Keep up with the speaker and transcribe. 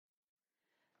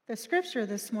The scripture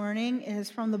this morning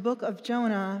is from the book of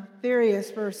Jonah,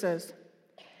 various verses.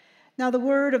 Now the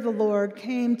word of the Lord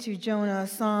came to Jonah,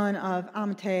 son of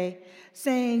Amittai,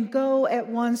 saying, "Go at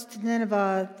once to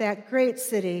Nineveh, that great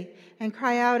city, and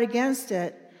cry out against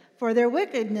it, for their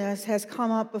wickedness has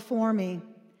come up before me."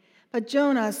 But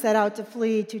Jonah set out to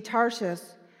flee to Tarshish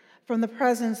from the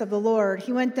presence of the Lord.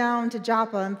 He went down to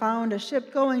Joppa and found a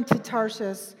ship going to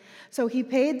Tarshish. So he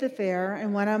paid the fare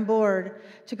and went on board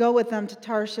to go with them to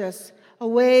Tarshish,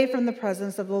 away from the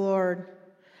presence of the Lord.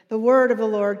 The word of the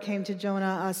Lord came to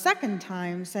Jonah a second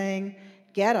time, saying,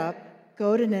 "Get up,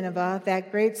 go to Nineveh,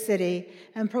 that great city,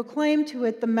 and proclaim to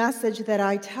it the message that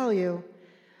I tell you."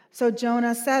 So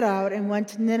Jonah set out and went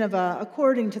to Nineveh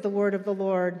according to the word of the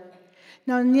Lord.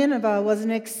 Now Nineveh was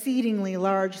an exceedingly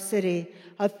large city,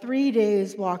 a 3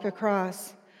 days' walk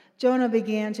across. Jonah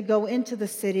began to go into the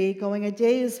city, going a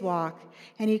day's walk,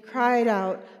 and he cried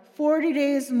out, 40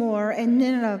 days more, and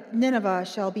Nineveh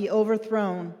shall be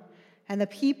overthrown." And the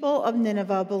people of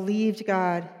Nineveh believed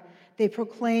God. They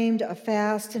proclaimed a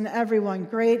fast, and everyone,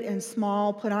 great and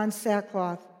small, put on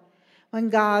sackcloth. When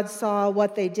God saw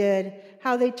what they did,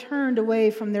 how they turned away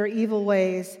from their evil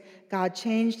ways, God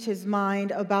changed his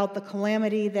mind about the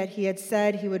calamity that he had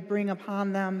said he would bring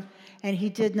upon them, and he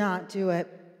did not do it.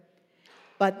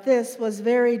 But this was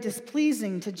very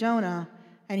displeasing to Jonah,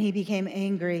 and he became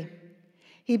angry.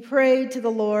 He prayed to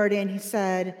the Lord, and he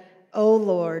said, "O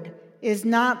Lord, is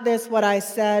not this what I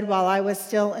said while I was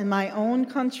still in my own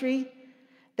country?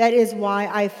 That is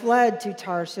why I fled to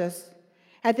Tarshish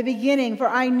at the beginning, for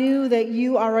I knew that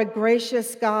you are a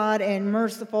gracious God and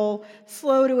merciful,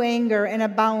 slow to anger and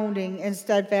abounding in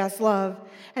steadfast love,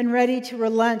 and ready to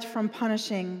relent from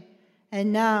punishing.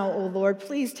 And now, O Lord,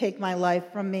 please take my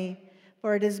life from me,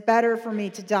 for it is better for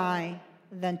me to die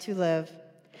than to live."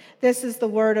 This is the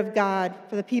word of God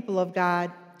for the people of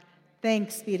God.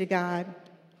 Thanks be to God.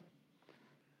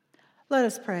 Let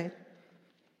us pray.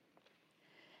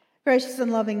 Gracious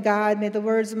and loving God, may the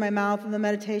words of my mouth and the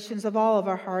meditations of all of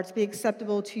our hearts be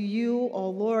acceptable to you, O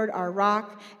Lord, our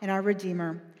rock and our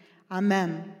Redeemer.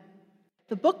 Amen.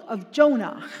 The book of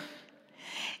Jonah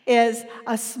is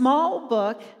a small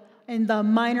book in the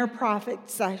minor prophet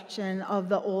section of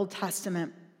the Old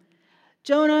Testament.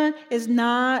 Jonah is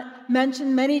not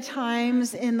mentioned many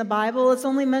times in the Bible. It's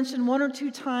only mentioned 1 or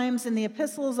 2 times in the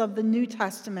epistles of the New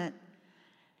Testament.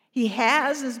 He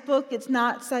has his book, it's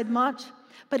not said much,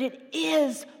 but it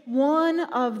is one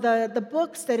of the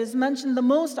books that is mentioned the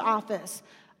most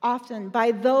often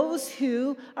by those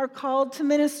who are called to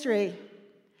ministry.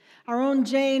 Our own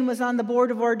Jane was on the board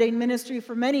of ordained ministry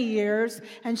for many years,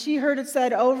 and she heard it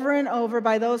said over and over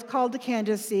by those called to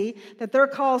candidacy that their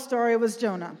call story was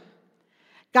Jonah.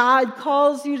 God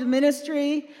calls you to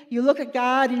ministry, you look at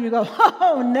God and you go,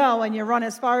 "Oh no," and you run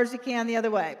as far as you can the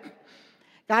other way.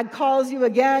 God calls you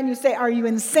again, you say, "Are you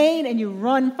insane?" and you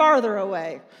run farther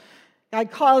away.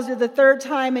 God calls you the third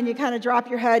time and you kind of drop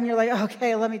your head and you're like,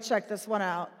 "Okay, let me check this one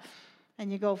out."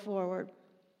 And you go forward.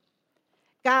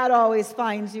 God always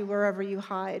finds you wherever you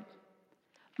hide.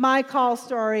 My call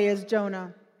story is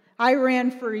Jonah. I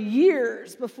ran for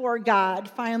years before God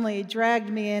finally dragged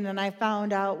me in and I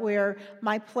found out where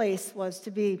my place was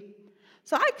to be.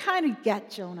 So I kind of get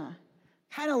Jonah,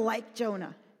 kind of like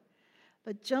Jonah.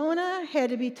 But Jonah had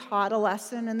to be taught a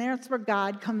lesson, and that's where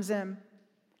God comes in.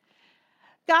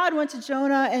 God went to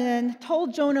Jonah and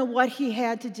told Jonah what he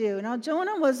had to do. Now,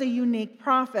 Jonah was a unique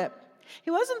prophet. He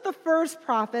wasn't the first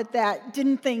prophet that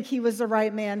didn't think he was the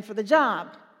right man for the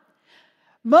job.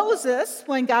 Moses,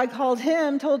 when God called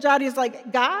him, told God, he's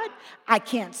like, "God, I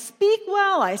can't speak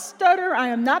well, I stutter, I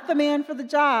am not the man for the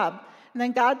job." And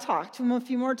then God talked to him a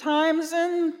few more times,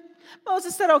 and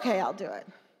Moses said, "Okay, I'll do it."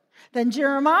 Then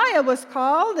Jeremiah was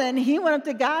called, and he went up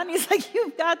to God, and he's like,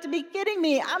 "You've got to be kidding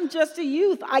me. I'm just a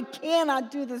youth. I cannot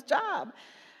do this job."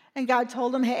 And God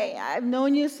told him, "Hey, I've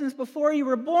known you since before you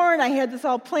were born. I had this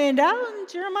all planned out." And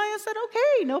Jeremiah said,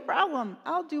 "Okay, no problem.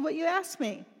 I'll do what you ask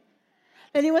me."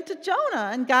 Then he went to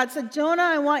Jonah, and God said, "Jonah,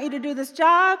 I want you to do this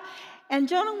job." And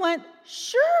Jonah went,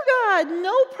 "Sure, God,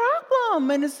 no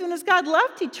problem." And as soon as God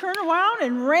left, he turned around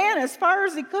and ran as far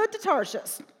as he could to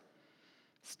Tarshish.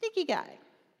 Sneaky guy.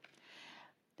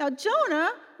 Now,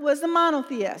 Jonah was a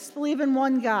monotheist, believing in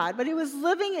one God, but he was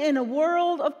living in a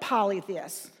world of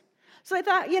polytheists. So I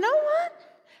thought, you know what?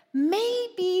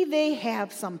 Maybe they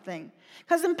have something.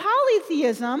 Because in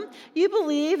polytheism, you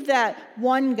believe that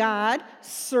one God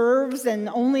serves and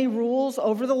only rules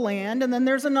over the land, and then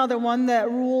there's another one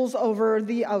that rules over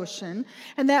the ocean,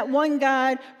 and that one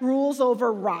God rules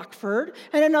over Rockford,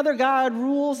 and another God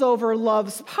rules over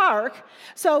Love's Park.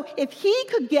 So if he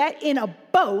could get in a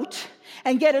boat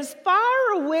and get as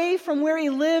far away from where he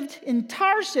lived in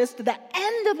Tarshish to the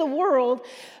end of the world,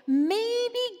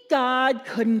 maybe God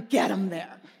couldn't get him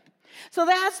there. So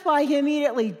that's why he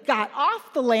immediately got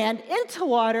off the land into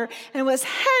water and was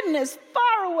heading as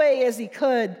far away as he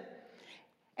could.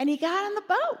 And he got on the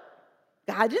boat.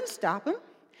 God didn't stop him.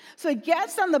 So he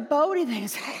gets on the boat. He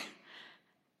thinks, hey,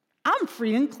 I'm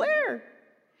free and clear.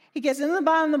 He gets in the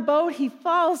bottom of the boat. He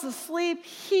falls asleep.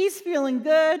 He's feeling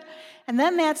good. And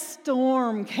then that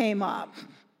storm came up.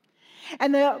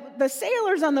 And the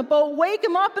sailors on the boat wake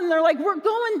him up, and they're like, we're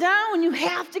going down. You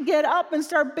have to get up and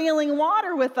start bailing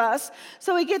water with us.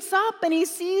 So he gets up, and he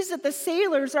sees that the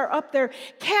sailors are up there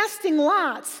casting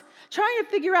lots, trying to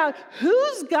figure out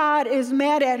whose God is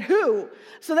mad at who,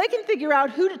 so they can figure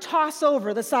out who to toss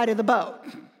over the side of the boat.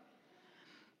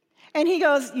 And he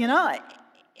goes,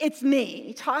 it's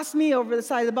me. Toss me over the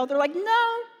side of the boat. They're like,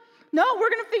 no, we're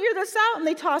going to figure this out. And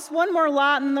they toss one more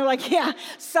lot, and they're like, yeah,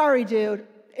 sorry, dude.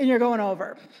 And you're going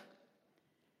over.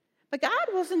 But God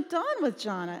wasn't done with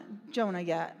Jonah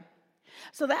yet.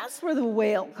 So that's where the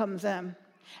whale comes in.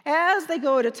 As they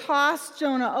go to toss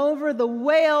Jonah over, the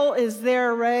whale is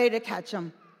there ready to catch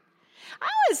him. I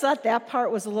always thought that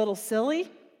part was a little silly.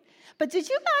 But did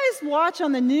you guys watch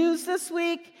on the news this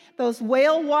week those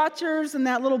whale watchers in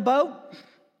that little boat?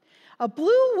 A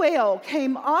blue whale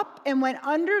came up and went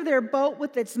under their boat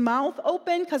with its mouth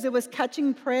open because it was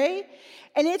catching prey.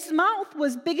 And its mouth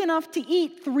was big enough to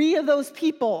eat 3 of those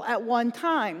people at one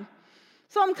time.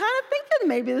 So I'm kind of thinking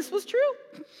maybe this was true.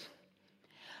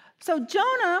 So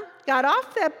Jonah got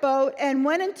off that boat and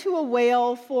went into a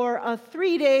whale for a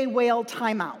 3-day whale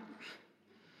timeout.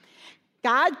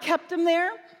 God kept him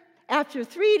there. After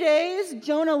 3 days,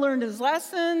 Jonah learned his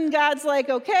lesson. God's like,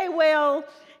 okay, whale,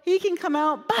 he can come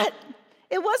out. But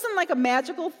it wasn't like a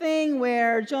magical thing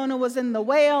where Jonah was in the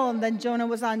whale and then Jonah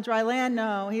was on dry land.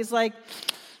 No, he's like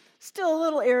still a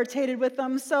little irritated with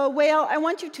them. So, whale, I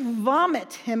want you to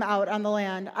vomit him out on the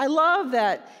land. I love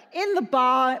that in the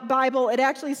Bible, it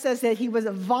actually says that he was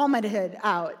vomited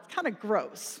out. It's kind of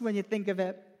gross when you think of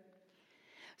it.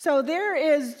 So there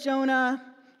is Jonah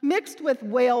mixed with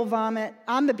whale vomit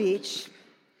on the beach.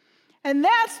 And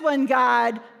that's when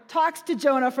God talks to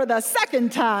Jonah for the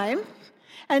second time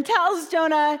and tells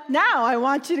Jonah, now I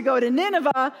want you to go to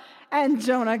Nineveh, and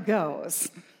Jonah goes.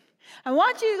 I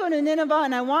want you to go to Nineveh,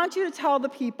 and I want you to tell the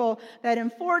people that in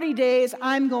 40 days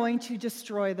I'm going to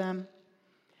destroy them.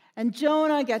 And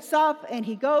Jonah gets up, and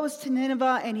he goes to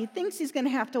Nineveh, and he thinks he's going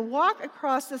to have to walk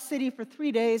across the city for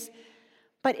 3 days,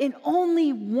 but in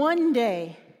only 1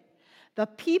 day, the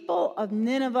people of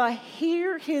Nineveh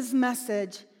hear his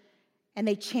message, and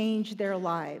they change their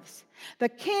lives. The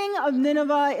king of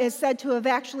Nineveh is said to have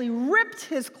actually ripped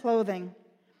his clothing,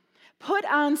 put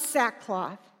on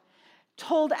sackcloth,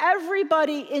 told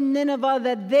everybody in Nineveh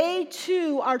that they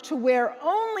too are to wear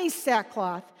only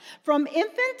sackcloth, from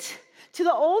infant to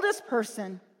the oldest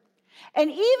person. And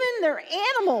even their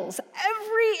animals,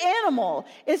 every animal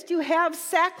is to have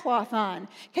sackcloth on.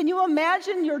 Can you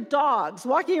imagine your dogs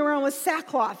walking around with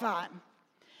sackcloth on?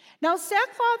 Now,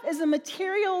 sackcloth is a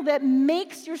material that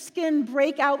makes your skin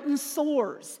break out in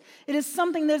sores. It is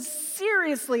something that's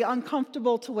seriously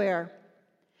uncomfortable to wear.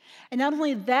 And not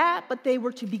only that, but they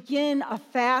were to begin a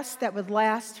fast that would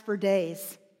last for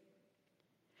days.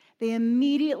 They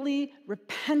immediately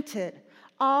repented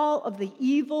all of the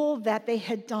evil that they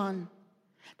had done.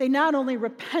 They not only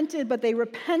repented, but they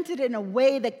repented in a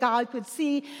way that God could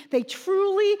see. They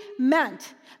truly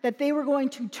meant that they were going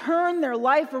to turn their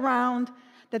life around,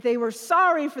 that they were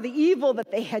sorry for the evil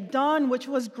that they had done, which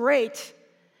was great,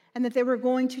 and that they were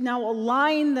going to now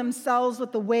align themselves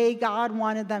with the way God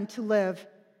wanted them to live.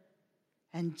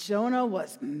 And Jonah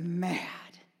was mad.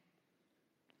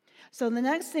 So the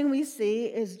next thing we see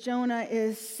is Jonah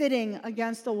is sitting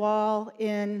against a wall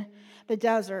in the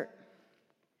desert.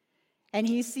 And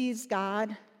he sees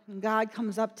God, and God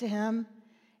comes up to him,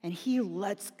 and he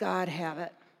lets God have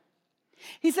it.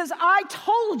 He says, I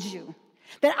told you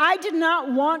that I did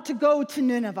not want to go to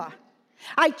Nineveh.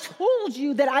 I told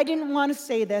you that I didn't want to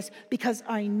say this because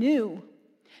I knew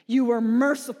you were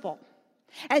merciful,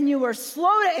 and you were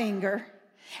slow to anger,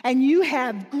 and you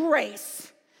have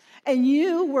grace, and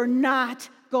you were not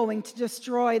going to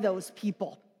destroy those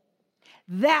people.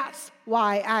 That's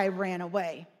why I ran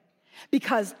away,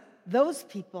 because those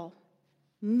people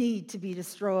need to be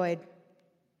destroyed.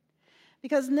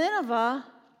 because Nineveh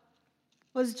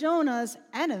was Jonah's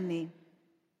enemy.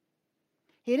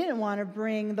 He didn't want to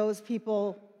bring those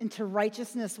people into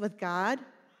righteousness with God.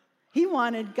 He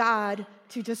wanted God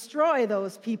to destroy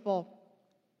those people.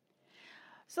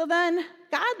 So then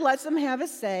God lets him have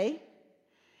his say,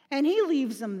 and he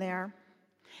leaves him there.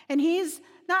 And he's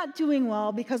not doing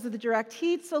well because of the direct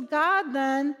heat, so God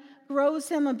then grows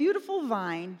him a beautiful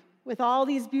vine with all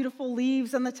these beautiful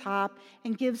leaves on the top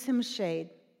and gives him shade.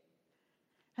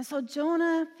 And so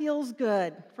Jonah feels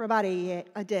good for about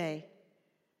a day.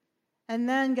 And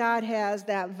then God has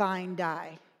that vine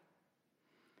die.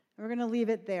 We're going to leave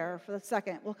it there for a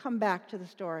second. We'll come back to the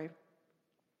story.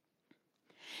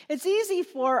 It's easy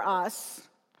for us,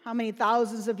 how many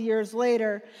thousands of years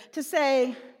later, to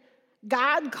say,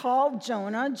 God called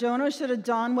Jonah. Jonah should have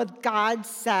done what God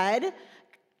said.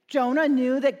 Jonah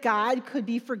knew that God could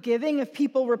be forgiving if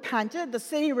people repented. The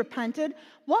city repented.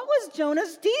 What was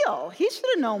Jonah's deal? He should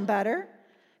have known better,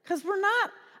 because we're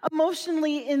not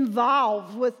emotionally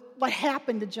involved with what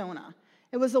happened to Jonah.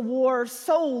 It was a war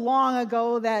so long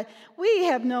ago that we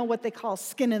have no what they call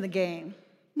skin in the game,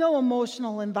 no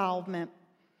emotional involvement.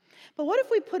 But what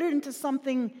if we put it into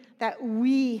something that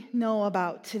we know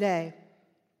about today?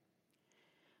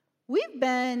 We've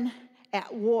been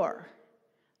at war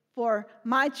for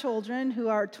my children, who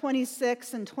are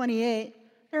 26 and 28,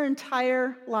 their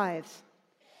entire lives.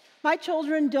 My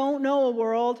children don't know a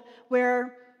world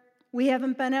where we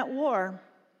haven't been at war.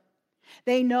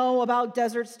 They know about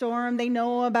Desert Storm. They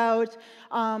know about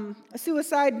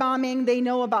suicide bombing. They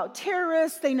know about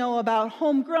terrorists. They know about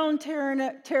homegrown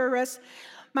terrorists.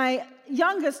 My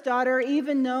youngest daughter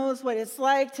even knows what it's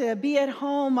like to be at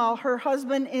home while her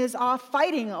husband is off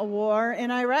fighting a war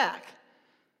in Iraq.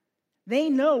 They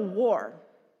know war.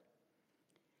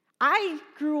 I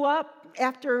grew up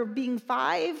after being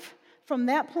 5. From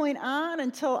that point on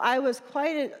until I was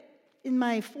quite in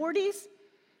my 40s,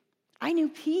 I knew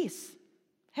peace.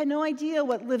 Had no idea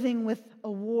what living with a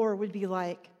war would be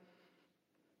like.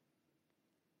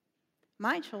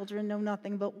 My children know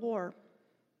nothing but war.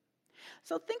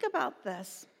 So think about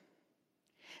this.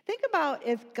 Think about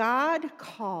if God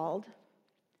called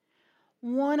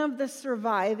one of the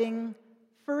surviving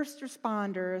first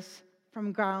responders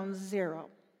from ground zero.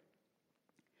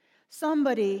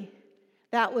 Somebody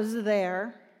that was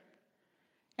there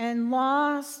and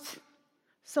lost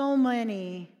so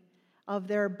many of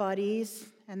their buddies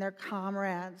and their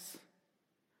comrades.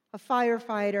 A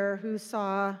firefighter who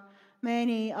saw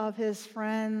many of his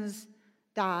friends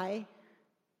die,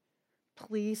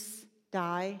 police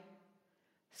die,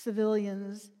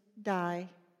 civilians die,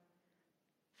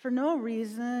 for no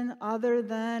reason other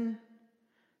than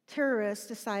terrorists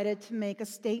decided to make a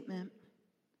statement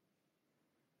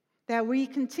that we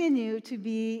continue to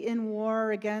be in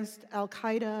war against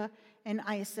Al-Qaeda and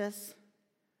ISIS,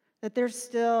 that there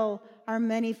still are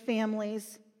many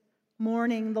families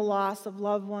mourning the loss of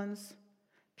loved ones,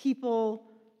 people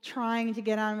trying to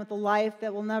get on with a life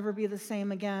that will never be the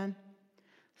same again,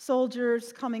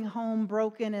 soldiers coming home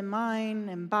broken in mind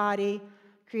and body,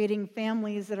 creating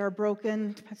families that are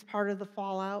broken as part of the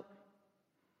fallout.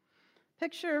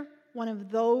 Picture one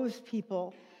of those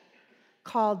people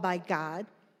called by God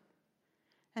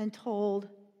and told,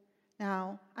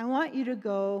 now, I want you to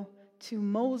go to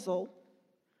Mosul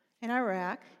in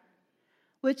Iraq,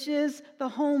 which is the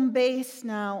home base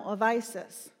now of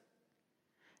ISIS.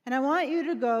 And I want you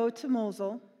to go to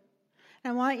Mosul,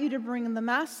 and I want you to bring the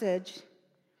message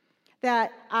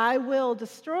that I will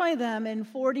destroy them in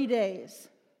 40 days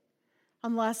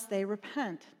unless they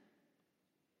repent.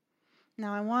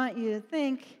 Now, I want you to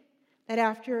think that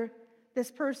after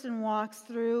this person walks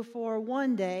through for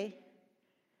one day,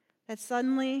 that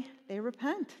suddenly they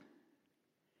repent.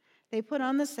 They put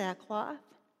on the sackcloth,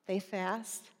 they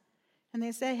fast, and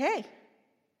they say, hey,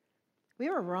 we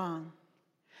were wrong.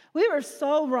 We were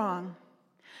so wrong.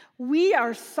 We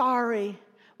are sorry.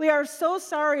 We are so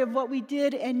sorry of what we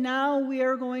did, and now we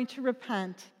are going to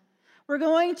repent. We're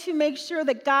going to make sure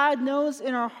that God knows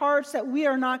in our hearts that we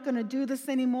are not going to do this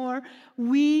anymore.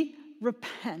 We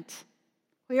repent.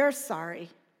 We are sorry.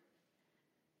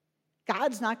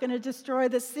 God's not going to destroy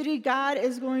the city. God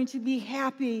is going to be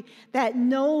happy that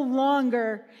no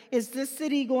longer is this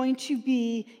city going to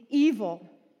be evil.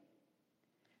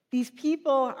 These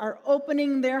people are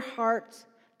opening their hearts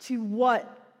to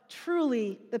what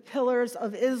truly the pillars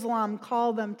of Islam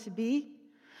call them to be.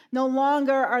 No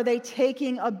longer are they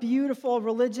taking a beautiful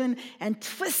religion and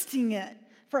twisting it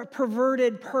for a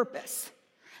perverted purpose.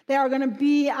 They are going to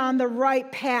be on the right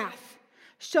path,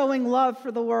 showing love for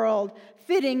the world,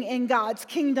 fitting in God's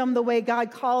kingdom the way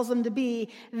God calls them to be,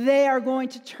 they are going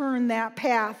to turn that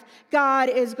path. God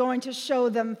is going to show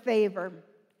them favor.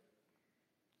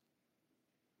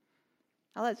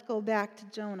 Now let's go back to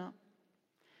Jonah.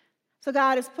 So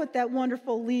God has put that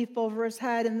wonderful leaf over his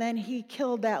head, and then he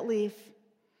killed that leaf.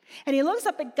 And he looks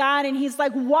up at God and he's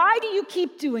like, why do you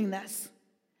keep doing this?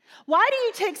 Why do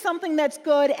you take something that's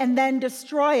good and then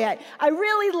destroy it? I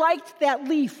really liked that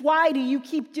leaf. Why do you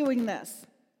keep doing this?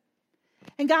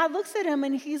 And God looks at him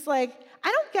and he's like,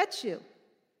 I don't get you.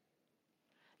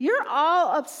 You're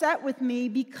all upset with me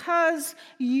because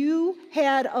you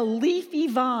had a leafy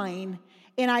vine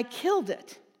and I killed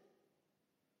it.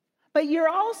 But you're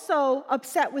also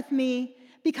upset with me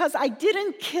because I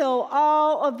didn't kill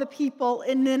all of the people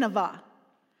in Nineveh.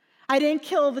 I didn't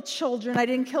kill the children. I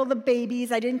didn't kill the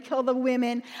babies. I didn't kill the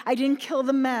women. I didn't kill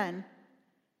the men.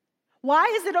 Why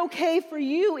is it okay for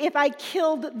you if I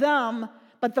killed them,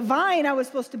 but the vine I was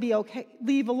supposed to be okay,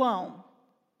 leave alone?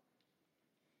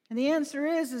 And the answer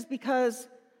is because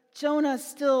Jonah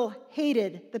still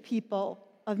hated the people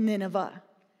of Nineveh.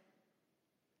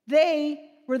 They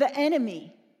were the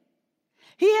enemy.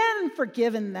 He hadn't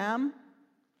forgiven them.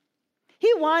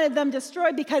 He wanted them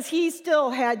destroyed because he still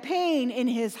had pain in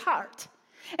his heart.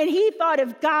 And he thought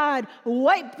if God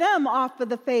wiped them off of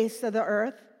the face of the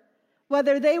earth,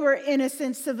 whether they were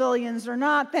innocent civilians or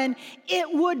not, then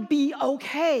it would be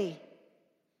okay.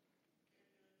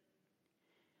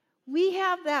 We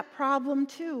have that problem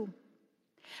too.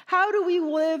 How do we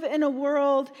live in a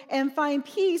world and find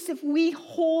peace if we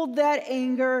hold that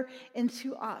anger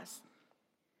into us?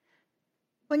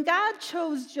 When God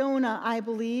chose Jonah, I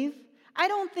believe, I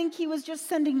don't think he was just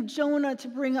sending Jonah to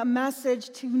bring a message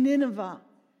to Nineveh.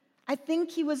 I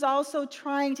think he was also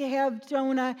trying to have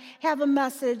Jonah have a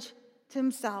message to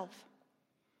himself.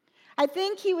 I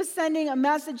think he was sending a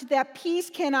message that peace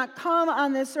cannot come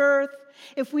on this earth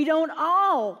if we don't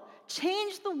all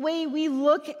change the way we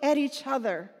look at each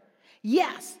other.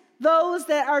 Yes, those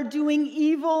that are doing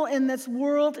evil in this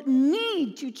world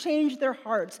need to change their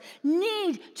hearts,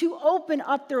 need to open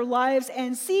up their lives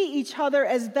and see each other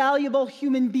as valuable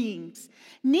human beings,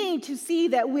 need to see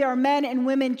that we are men and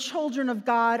women, children of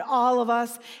God, all of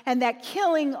us, and that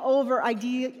killing over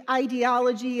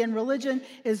ideology and religion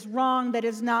is wrong. That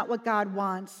is not what God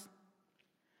wants.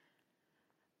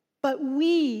 But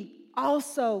we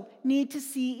also need to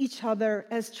see each other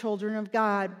as children of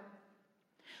God.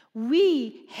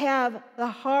 We have the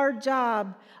hard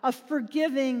job of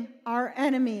forgiving our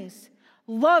enemies,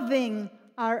 loving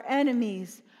our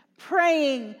enemies,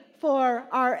 praying for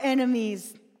our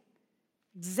enemies,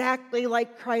 exactly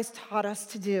like Christ taught us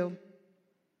to do.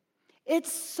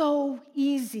 It's so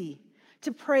easy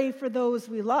to pray for those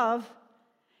we love.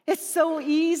 It's so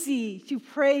easy to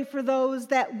pray for those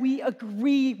that we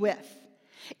agree with.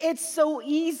 It's so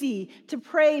easy to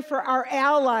pray for our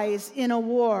allies in a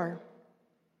war.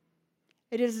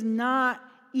 It is not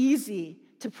easy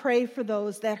to pray for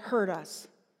those that hurt us.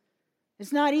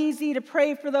 It's not easy to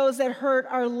pray for those that hurt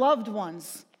our loved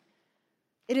ones.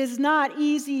 It is not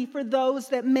easy for those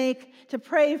to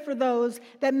pray for those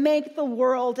that make the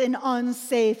world an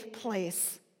unsafe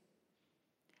place.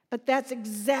 But that's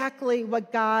exactly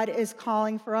what God is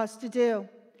calling for us to do.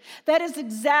 That is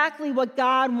exactly what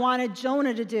God wanted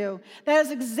Jonah to do. That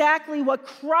is exactly what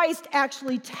Christ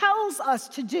actually tells us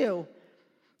to do.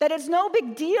 That it's no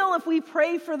big deal if we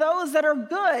pray for those that are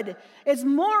good. It's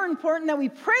more important that we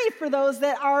pray for those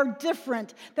that are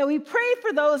different, that we pray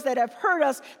for those that have hurt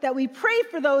us, that we pray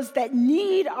for those that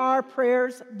need our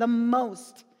prayers the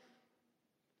most.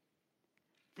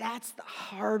 That's the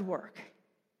hard work.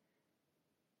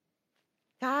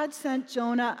 God sent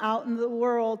Jonah out in the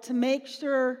world to make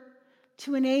sure,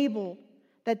 to enable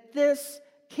that this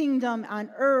kingdom on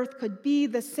earth could be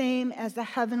the same as the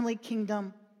heavenly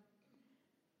kingdom.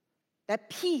 That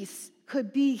peace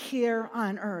could be here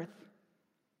on earth.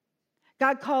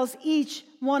 God calls each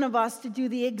one of us to do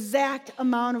the exact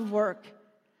amount of work.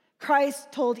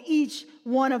 Christ told each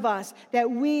one of us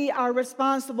that we are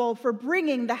responsible for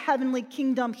bringing the heavenly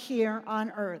kingdom here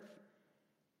on earth.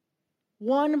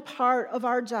 One part of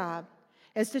our job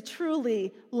is to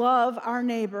truly love our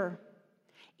neighbor,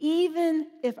 even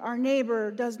if our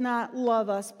neighbor does not love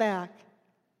us back.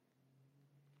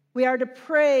 We are to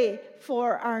pray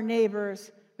for our neighbors.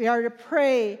 We are to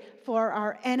pray for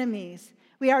our enemies.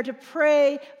 We are to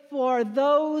pray for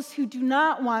those who do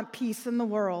not want peace in the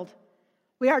world.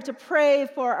 We are to pray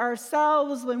for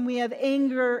ourselves when we have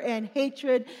anger and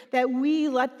hatred, that we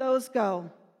let those go.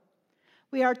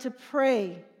 We are to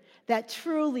pray that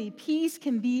truly peace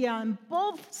can be on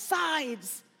both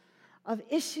sides of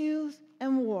issues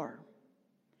and war.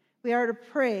 We are to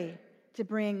pray to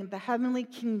bring the heavenly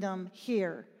kingdom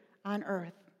here on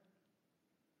earth.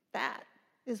 That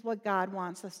is what God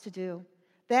wants us to do.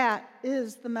 That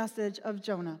is the message of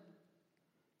Jonah.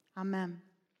 Amen.